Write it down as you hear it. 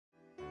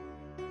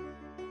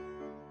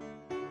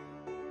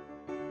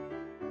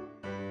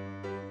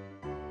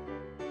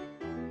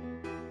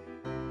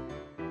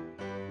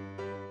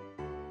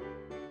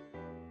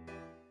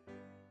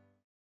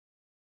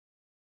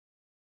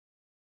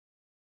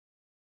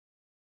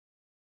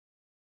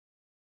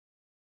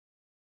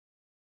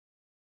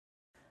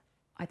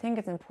I think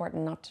it's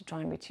important not to try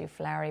and be too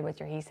flowery with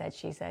your he said,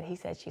 she said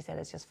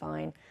is just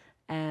fine.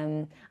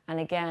 And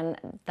again,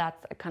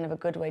 that's a kind of a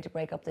good way to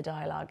break up the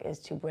dialogue, is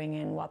to bring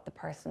in what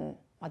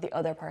the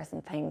other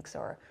person thinks,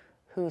 or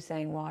who's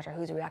saying what, or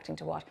who's reacting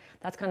to what.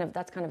 That's kind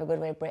of a good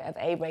way of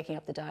A, breaking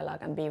up the dialogue,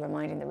 and B,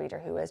 reminding the reader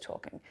who is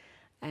talking.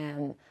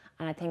 And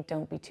I think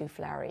don't be too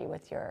flowery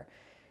with your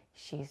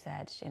she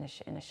said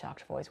in a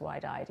shocked voice,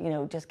 wide-eyed. You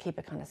know, just keep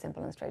it kind of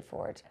simple and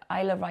straightforward.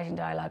 I love writing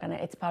dialogue, and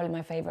it's probably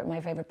my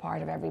favorite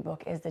part of every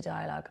book is the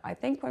dialogue. I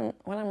think when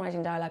I'm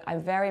writing dialogue,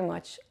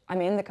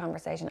 I'm in the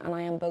conversation, and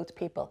I am both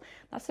people.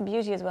 That's the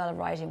beauty as well of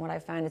writing. What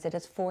I've found is it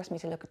has forced me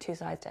to look at two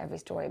sides to every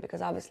story,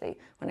 because obviously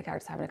when a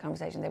character's having a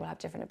conversation, they will have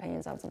different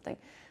opinions on something.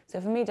 So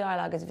for me,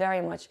 dialogue is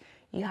very much,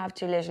 you have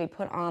to literally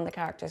put on the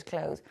character's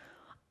clothes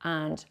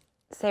and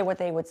say what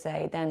they would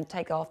say, then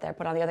take off there,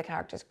 put on the other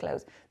character's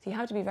clothes. So you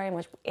have to be very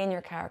much in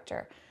your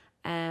character.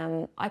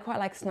 I quite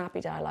like snappy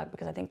dialogue,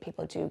 because I think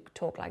people do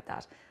talk like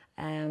that.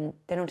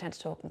 They don't tend to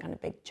talk in kind of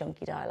big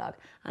chunky dialogue.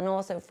 And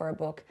also for a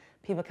book,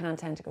 people can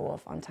tend to go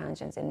off on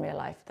tangents in real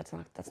life. That's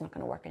not going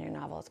to work in your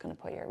novel. It's going to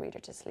put your reader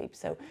to sleep.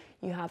 So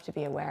you have to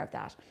be aware of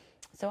that.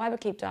 So I would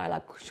keep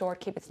dialogue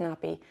short, keep it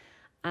snappy,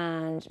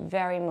 and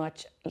very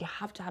much you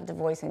have to have the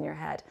voice in your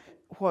head.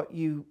 What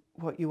you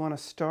want to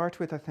start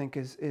with, I think,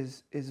 is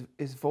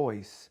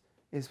voice.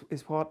 Is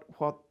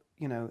what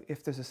you know.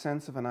 If there's a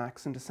sense of an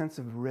accent, a sense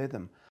of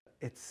rhythm,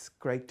 it's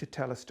great to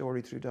tell a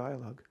story through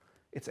dialogue.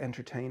 It's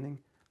entertaining.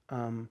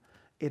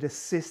 It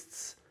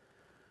assists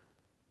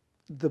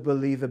the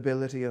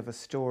believability of a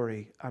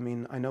story. I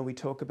mean, I know we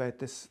talk about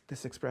this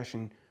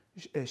expression,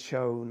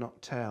 show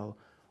not tell,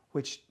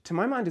 which to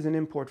my mind is an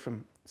import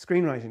from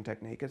screenwriting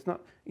technique. It's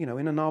not, you know,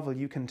 in a novel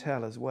you can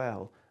tell as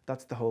well.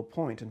 That's the whole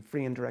point. And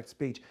free and direct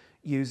speech,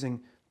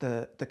 using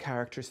the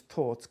character's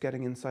thoughts,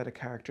 getting inside a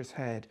character's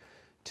head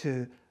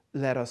to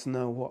let us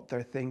know what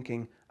they're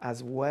thinking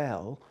as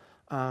well.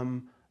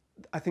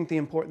 I think the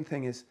important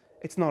thing is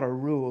it's not a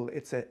rule,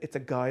 it's a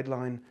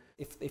guideline.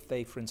 If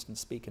they, for instance,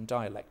 speak in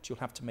dialect, you'll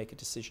have to make a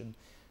decision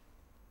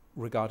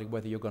regarding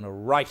whether you're going to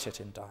write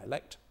it in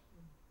dialect.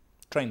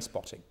 Train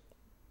spotting.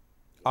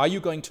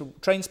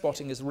 Train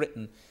spotting is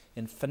written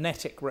in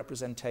phonetic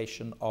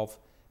representation of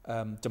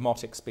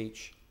demotic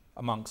speech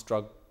amongst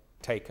drug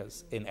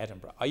takers in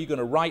Edinburgh. Are you going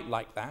to write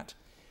like that,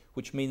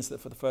 which means that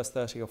for the first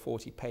 30 or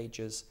 40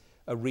 pages,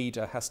 a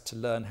reader has to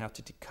learn how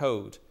to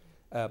decode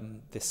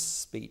this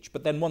speech,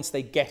 but then once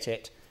they get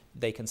it,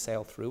 they can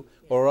sail through?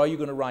 Or are you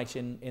going to write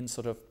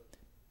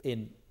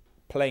in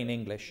plain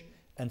English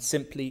and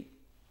simply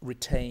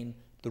retain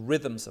the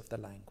rhythms of the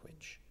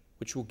language,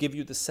 which will give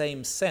you the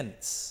same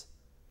sense,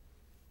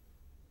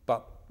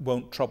 but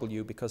won't trouble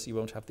you because you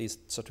won't have these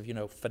sort of, you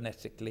know,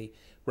 phonetically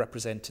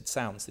represented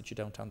sounds that you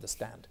don't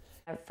understand?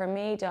 For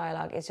me,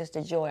 dialogue is just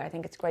a joy. I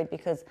think it's great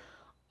because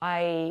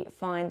I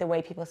find the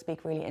way people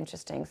speak really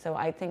interesting. So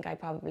I think I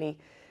probably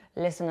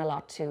listen a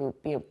lot to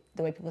the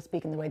way people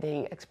speak and the way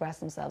they express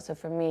themselves. So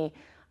for me,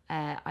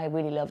 I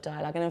really love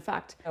dialogue. And in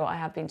fact, I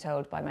have been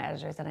told by my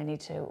editors that I need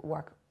to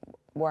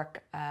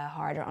work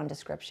harder on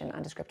description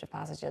and descriptive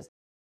passages.